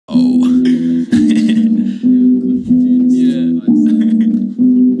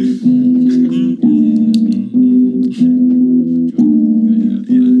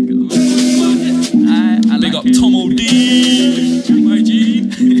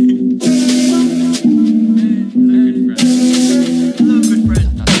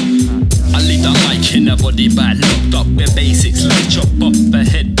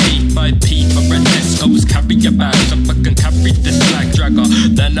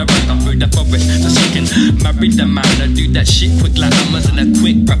a ride through the forest so she can marry the man. I do that shit quick like hammers and a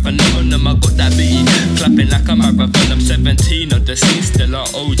quick breath. And on them I got that beat clapping like a marathon. I'm 17 on the scene, still a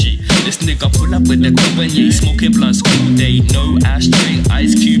OG. This nigga pull up with the club and yeah, smoking blunts all day. No ashtray,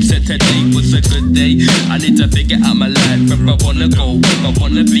 ice cube said today was a good day. I need to figure out my life, where I wanna go, where I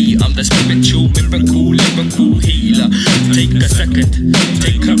wanna be. I'm the spiritual, miracle, lyrical healer. Take a second,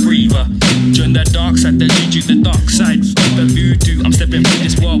 take a breather. Join the dark side, the juju, the dark side, the voodoo. I'm stepping through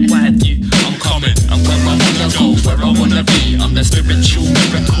this worldwide view. I'm coming, I'm where I wanna go, where I wanna be. I'm the spiritual,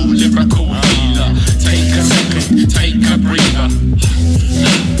 miracle, lyrical healer. Take a second, take a breather.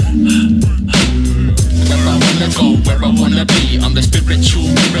 Where I wanna go, where I wanna be. I'm the spiritual,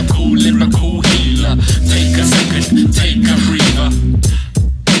 miracle, lyrical healer. Take a second, take a breather.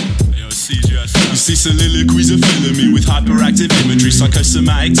 CGI Sam. You see soliloquies are filling me with hyperactive imagery,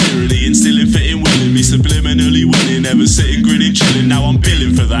 psychosomatic tyranny, instilling fitting willing me, subliminally winning, never sitting grinning chilling. Now I'm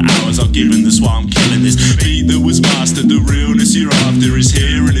billing for the hours I've given, that's why I'm killing this beat that was mastered. The realness you're after is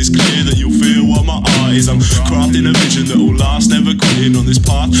here, and it's clear that you'll feel what my art is. I'm crafting a vision that will last, never quitting on this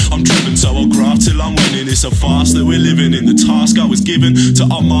path. I'm driven, so I'll graft till I'm winning. It's a fast that we're living in. The task I was given to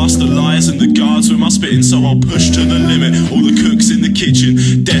unmask the lies and the guards with my spitting, so I'll push to the limit. All the cooks in the kitchen,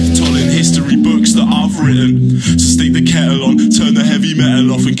 death tolling history books that I've written. So stick the kettle on, turn the heavy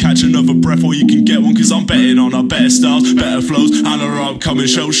metal off, and catch another breath while you can get one. Cause I'm betting on our better styles, better flows, and our upcoming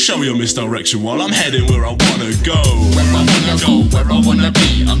shows. Show your misdirection while I'm heading where I wanna go. Where I wanna go, where I wanna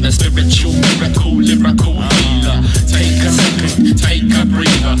be. I'm the spiritual, miracle, lyrical healer. Take a second, take a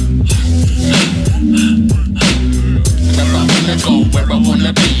breather. Where I wanna go, where I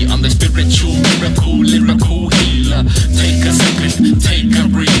wanna be. I'm the spiritual, miracle, lyrical healer. Take a second, take a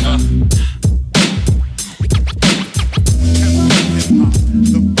breather.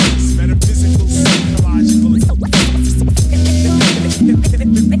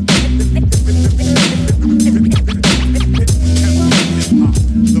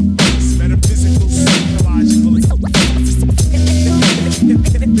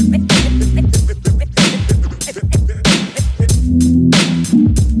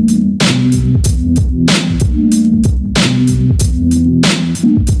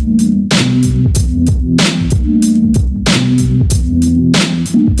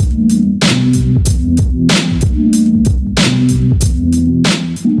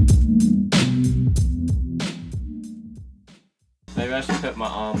 Maybe I should put my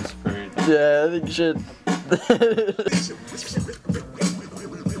arms through. Yeah, I think you should.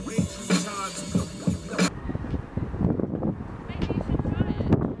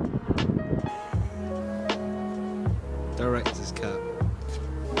 Director's cut.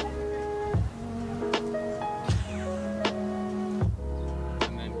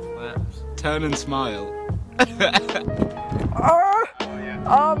 And then claps. Turn and smile. Oh, yeah.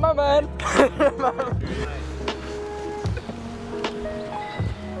 Oh, my man.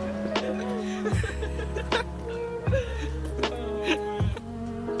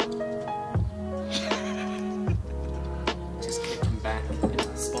 Just kicking back in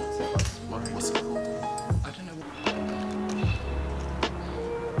that spot. What's it called? I don't know.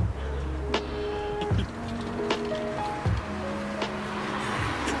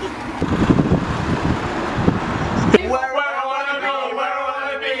 Where I wanna go, where I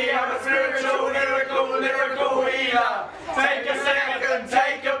wanna be. I'm a spiritual, lyrical healer. Take a second,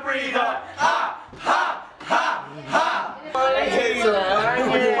 take a breather. Ha, ha, ha, ha.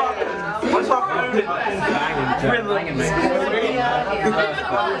 What's my phone? Banging, mate.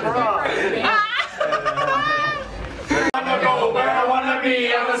 Where I wanna be.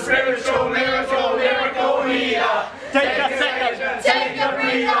 I'm a spiritual, lyrical healer. Take a second, take a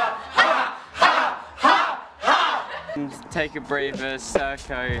breather. Ha, ha, ha, ha. Take a breather,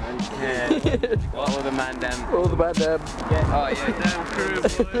 Circo, and here. All the man dem. All the bad dab. Yeah. Oh yeah, damn crew.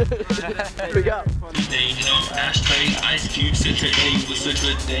 Big up. Day, no ashtray, ice cube, said today was a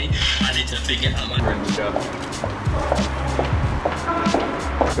good day. I need to figure out my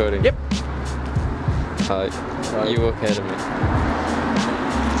Recording. Yep. Hi. You walk ahead of me.